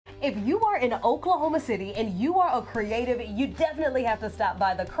If you are in Oklahoma City and you are a creative, you definitely have to stop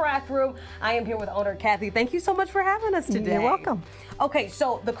by the Craft Room. I am here with owner Kathy. Thank you so much for having us today. You're welcome. Okay,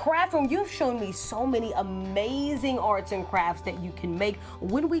 so the Craft Room, you've shown me so many amazing arts and crafts that you can make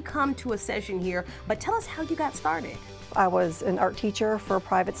when we come to a session here, but tell us how you got started. I was an art teacher for a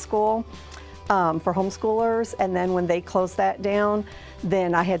private school for homeschoolers, and then when they closed that down,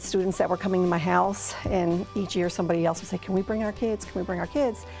 then I had students that were coming to my house, and each year somebody else would say, can we bring our kids? Can we bring our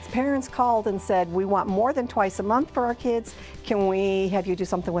kids? Parents called and said, we want more than twice a month for our kids. Can we have you do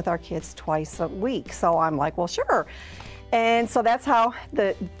something with our kids twice a week? So I'm like, well, sure. And so that's how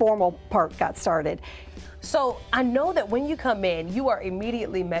the formal part got started. So I know that when you come in, you are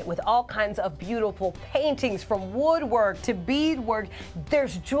immediately met with all kinds of beautiful paintings, from woodwork to beadwork.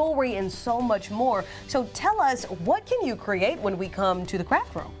 There's jewelry and so much more. So tell us, what can you create when we come to the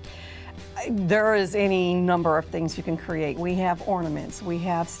Craft Room? There is any number of things you can create. We have ornaments, we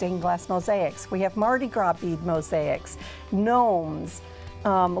have stained glass mosaics, we have Mardi Gras bead mosaics, gnomes,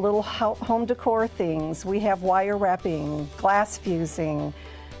 little home decor things. We have wire wrapping, glass fusing,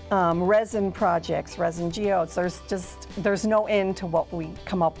 resin projects, resin geodes. There's no end to what we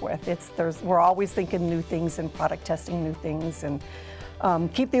come up with. We're always thinking new things and product testing new things, and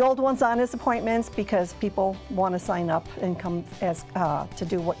keep the old ones on as appointments because people want to sign up and come as to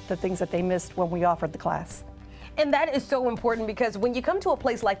do the things that they missed when we offered the class. And that is so important, because when you come to a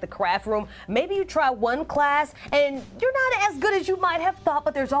place like the Craft Room, maybe you try one class and you're not as good as you might have thought,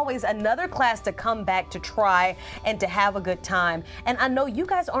 but there's always another class to come back to try and to have a good time. And I know you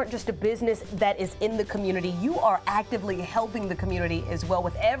guys aren't just a business that is in the community, you are actively helping the community as well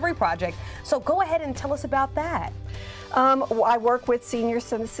with every project. So go ahead and tell us about that. I work with senior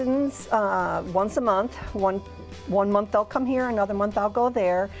citizens once a month. One month they'll come here, another month I'll go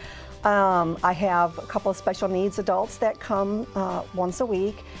there. I have a couple of special needs adults that come once a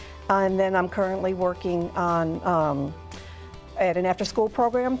week, and then I'm currently working on at an after-school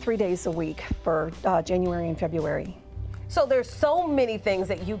program 3 days a week for January and February. So there's so many things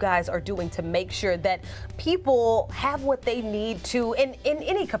that you guys are doing to make sure that people have what they need to, in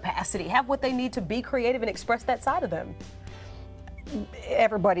any capacity, have what they need to be creative and express that side of them.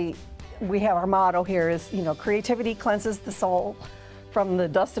 Everybody, we have our motto here is, you know, creativity cleanses the soul from the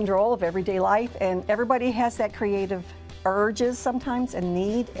dust and droll of everyday life, and everybody has that creative urges sometimes and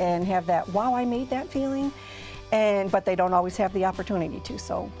need, and have that wow, I made that feeling, but they don't always have the opportunity to.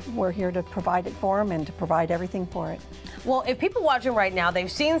 So we're here to provide it for them and to provide everything for it. Well, if people watching right now,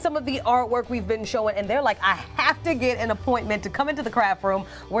 they've seen some of the artwork we've been showing and they're like, I have to get an appointment to come into the Craft Room,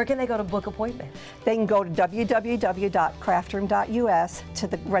 where can they go to book appointments? They can go to www.craftroom.us to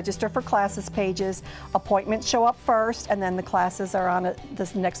the register for classes pages. Appointments show up first, and then the classes are on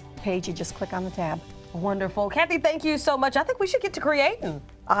this next page. You just click on the tab. Wonderful. Kathy, thank you so much. I think we should get to creating.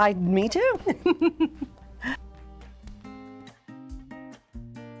 Me too.